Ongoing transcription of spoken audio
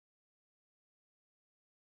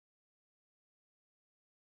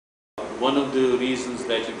one of the reasons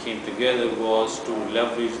that you came together was to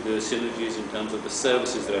leverage the synergies in terms of the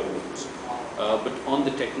services revenues. But on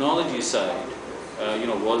the technology side,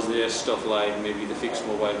 was there stuff like maybe the fixed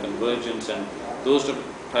mobile convergence and those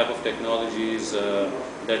type of technologies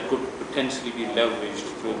that could potentially be leveraged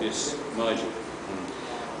through this merger?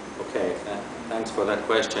 Okay, thanks for that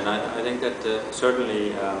question. I think that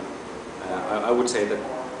certainly I would say that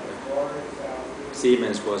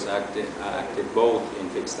Siemens was active both in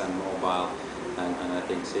fixed and mobile, and I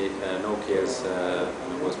think Nokia's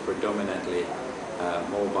was predominantly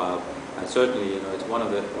mobile. And certainly, it's one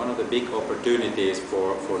of the big opportunities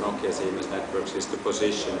for Nokia Siemens Networks is to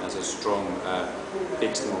position as a strong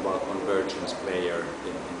fixed mobile convergence player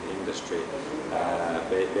in the industry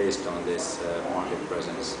based on this market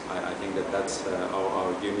presence. I think that that's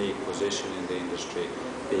our unique position in the industry,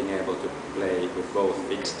 being able to play with both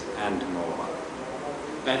fixed and mobile.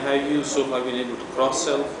 And have you so far been able to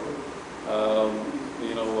cross-sell,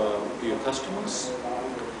 to your customers?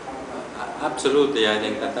 Absolutely, I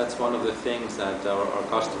think that that's one of the things that our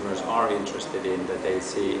customers are interested in, that they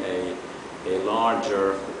see a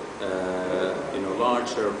larger,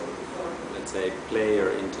 let's say,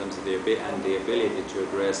 player in terms of the ability to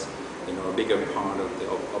address, a bigger part of the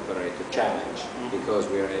operator challenge, because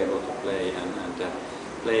we are able to play and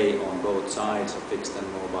play on both sides of fixed and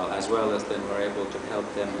mobile, as well as then we're able to help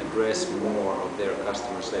them address more of their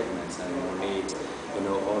customer segments and more needs,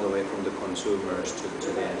 all the way from the consumers to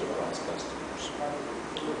the enterprise customers.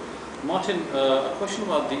 Martin, a question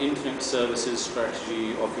about the internet services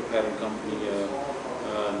strategy of your parent company,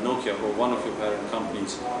 Nokia, or one of your parent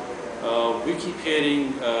companies. We keep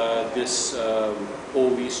hearing this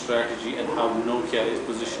OV strategy and how Nokia is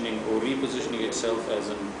positioning or repositioning itself as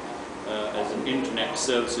an internet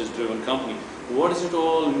services driven company. What does it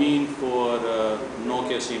all mean for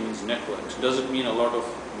Nokia Siemens Networks? Does it mean a lot of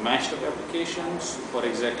mashed up applications, or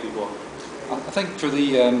exactly what? I think for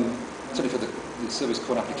the certainly for the service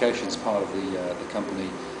core applications part of the company,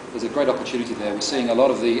 there's a great opportunity there. We're seeing a lot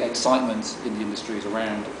of the excitement in the industries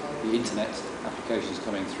around the internet applications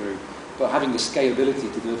coming through, but having the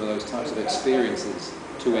scalability to deliver those types of experiences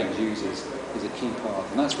to end users is a key part,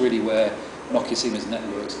 and that's really where Nokia Siemens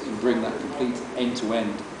Networks can bring that complete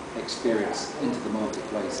end-to-end experience into the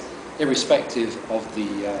marketplace, irrespective of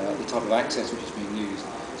the type of access which is being used.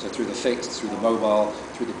 So through the fixed, through the mobile,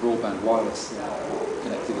 through the broadband wireless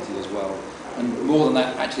connectivity as well. And more than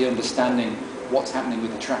that, actually understanding what's happening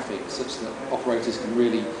with the traffic, such that operators can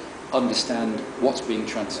really understand what's being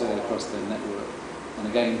transferred across their network. And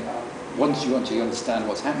again, once you understand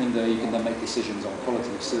what's happening there, you can then make decisions on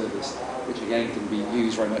quality of service, which again can be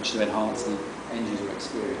used very much to enhance the end user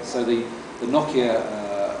experience. So the Nokia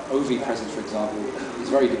OV presence, for example, is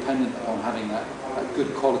very dependent upon having that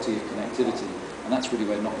good quality of connectivity, and that's really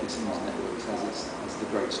where Nokia Siemens Networks has the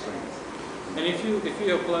great strength. And if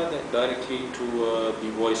you apply that directly to the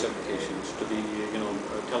voice applications, to the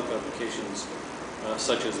telco applications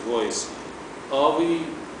such as voice, are we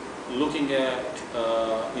looking at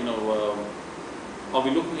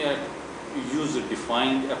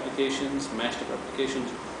user-defined applications, mashed-up applications,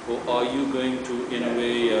 or are you going to, in a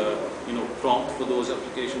way, prompt for those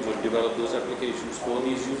applications or develop those applications for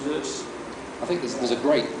these users? I think there's a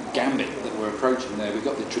great gambit that we're approaching there. We've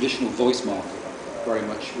got the traditional voice market very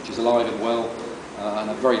much, which is alive and well, and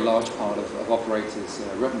a very large part of operators'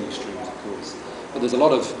 revenue streams, of course. But there's a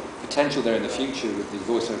lot of potential there in the future with the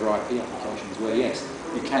voice over IP applications, where yes,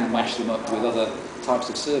 you can mash them up with other types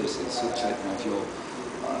of services, such as if you're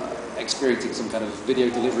experiencing some kind of video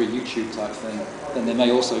delivery YouTube type thing, then there may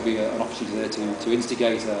also be an opportunity there to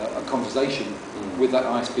instigate a conversation with that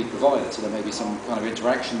ISP provider. So there may be some kind of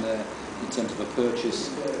interaction there in terms of a purchase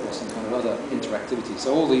or some kind of other interactivity.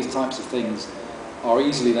 So all these types of things are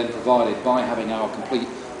easily then provided by having our complete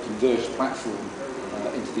converged platform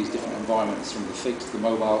into these different environments, from the fixed, the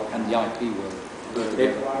mobile, and the IP world.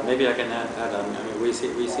 Maybe I can add. I mean, we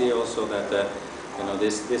see also that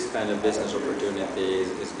this kind of business opportunity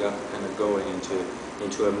is kind of going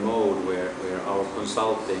into a mode where our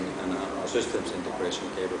consulting and our systems integration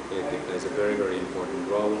capability plays a very, very important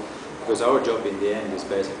role, because our job in the end is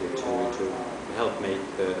basically to help make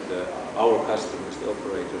our customers, the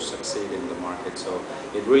operators, succeed in the market. So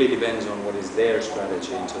it really depends on what is their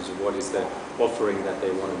strategy in terms of what is the offering that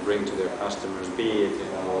they want to bring to their customers, be it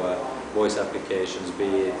voice applications,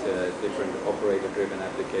 be it different operator-driven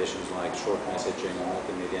applications like short messaging or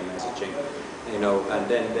multimedia messaging, and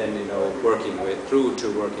then working with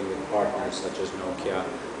partners such as Nokia,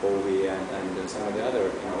 OV, and some of the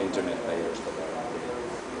other internet players that are out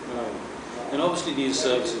there. And obviously these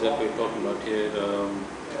services that we're talking about here,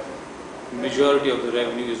 majority of the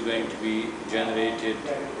revenue is going to be generated,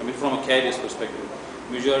 I mean from a carrier's perspective,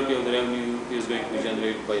 majority of the revenue is going to be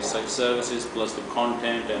generated by such services plus the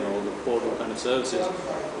content and all the portal kind of services.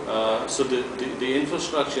 So the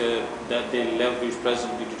infrastructure that they leverage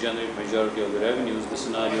presently to generate majority of the revenues, the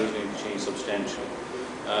scenario is going to change substantially.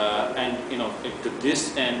 And you know, to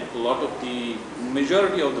this end, a lot of the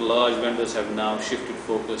majority of the large vendors have now shifted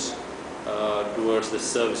focus towards the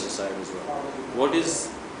services side as well. What is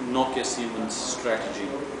Nokia Siemens strategy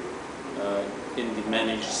in the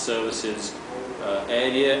managed services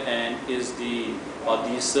area, and are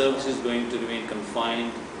these services going to remain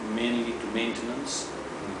confined mainly to maintenance?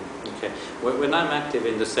 Okay. When I'm active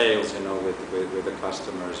in the sales, you know, with the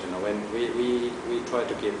customers, you know, when we try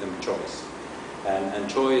to give them choice, and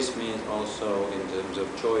choice means also in terms of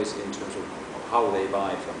choice in terms of how they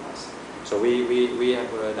buy from us. So we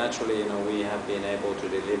have naturally, you know, we have been able to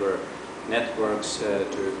deliver networks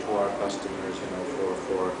to our customers, you know,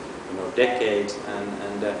 for you know, decades,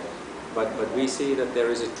 but we see that there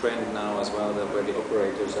is a trend now as well that where the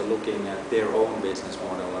operators are looking at their own business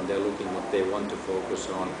model and they're looking what they want to focus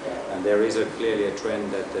on, and there is clearly a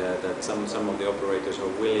trend that some of the operators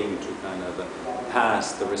are willing to kind of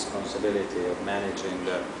pass the responsibility of managing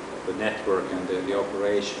the network and the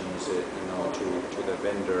operations, you know, to the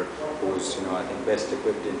vendor who's, you know, I think best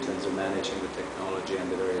equipped in terms of managing the technology and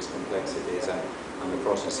the various complexities and the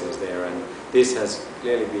processes there. And this has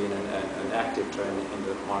clearly been an active trend in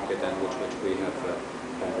the market, and which we have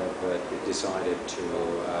kind of decided to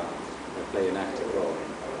play an active role.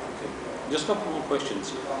 Okay. Just a couple more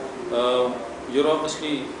questions. You're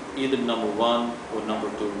obviously either number one or number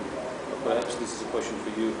two. Perhaps this is a question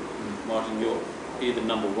for you, Martin. You're either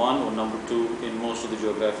number one or number two in most of the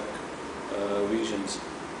geographic regions.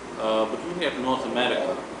 But looking at North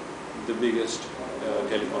America, the biggest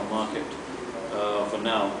telecom market for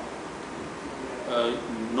now,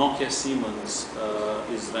 Nokia Siemens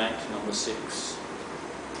is ranked number 6.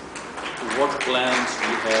 What plans do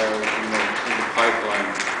you have, you know, in the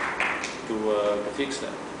pipeline to fix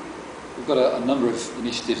that? We've got a number of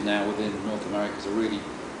initiatives now within North America to really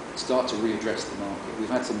start to readdress the market. We've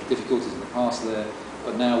had some difficulties in the past there,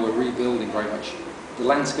 but now we're rebuilding very much. The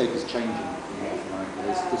landscape is changing in North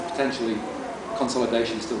America. There's potentially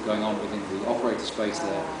consolidation still going on within the operator space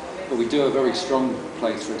there, but we do have a very strong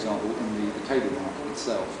place, for example, in the cable market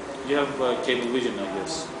itself. You have Cablevision, I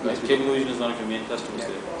guess. Right? Yes, Cablevision is one of your main customers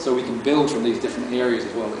there. So we can build from these different areas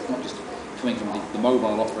as well. It's not just coming from the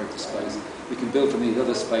mobile operator space. We can build from these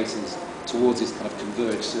other spaces towards this kind of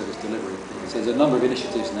converged service delivery. So there's a number of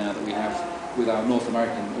initiatives now that we have with our North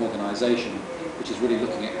American organisation, which is really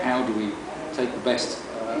looking at how do we take the best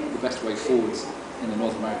way forwards in the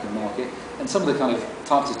North American market. And some of the kind of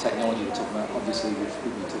types of technology we're talking about, obviously we've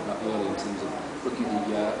been talking about earlier in terms of looking at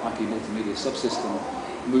the IP multimedia subsystem,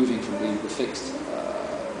 moving from the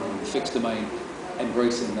fixed domain,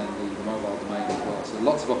 embracing then the mobile domain as well. So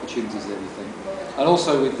lots of opportunities there, we think. And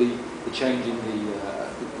also with the change in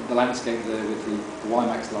the landscape there with the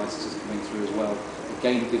WiMAX licenses coming through as well.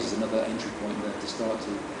 Again, it gives us another entry point there to start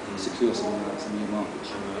to secure some new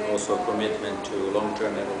markets. And also commitment to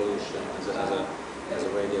long-term evolution as a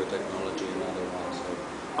radio technology, another one. So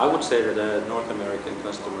I would say that North American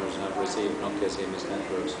customers have received Nokia Siemens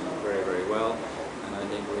networks very, very well, and I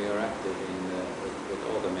think we are active with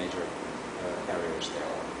all the major carriers there.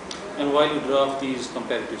 And while you draft these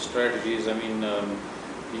competitive strategies, I mean,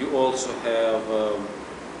 you also have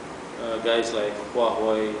guys like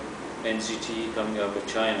Huawei, NCT coming up with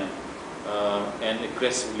China, and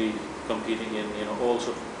aggressively competing in, you know, all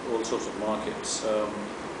sorts of markets.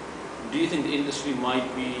 Do you think the industry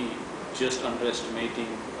might be just underestimating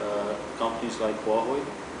companies like Huawei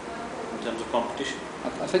in terms of competition?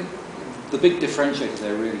 I think the big differentiator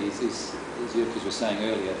there really is as Jurkis was saying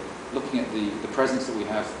earlier, looking at the presence that we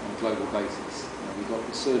have on a global basis. You know,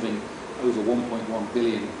 we're serving over 1.1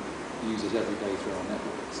 billion users every day through our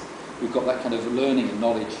networks. We've got that kind of learning and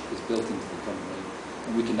knowledge is built into the company,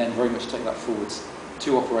 and we can then very much take that forwards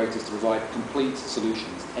to operators to provide complete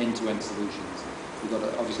solutions, end-to-end solutions. We've got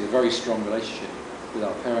obviously a very strong relationship with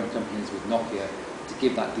our parent companies, with Nokia, to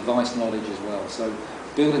give that device knowledge as well. So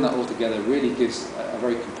building that all together really gives a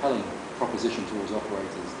very compelling proposition towards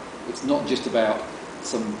operators. It's not just about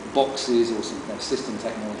some boxes or some kind of system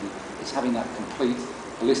technology. It's having that complete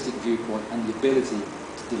holistic viewpoint and the ability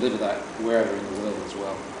to deliver that wherever in the world as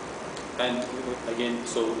well. And again,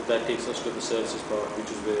 so that takes us to the services part,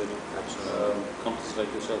 which is where companies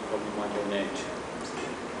like yourself probably might have an edge.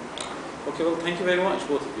 Okay, well, thank you very much,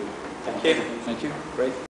 both of you. Thank you. Thank you. Great.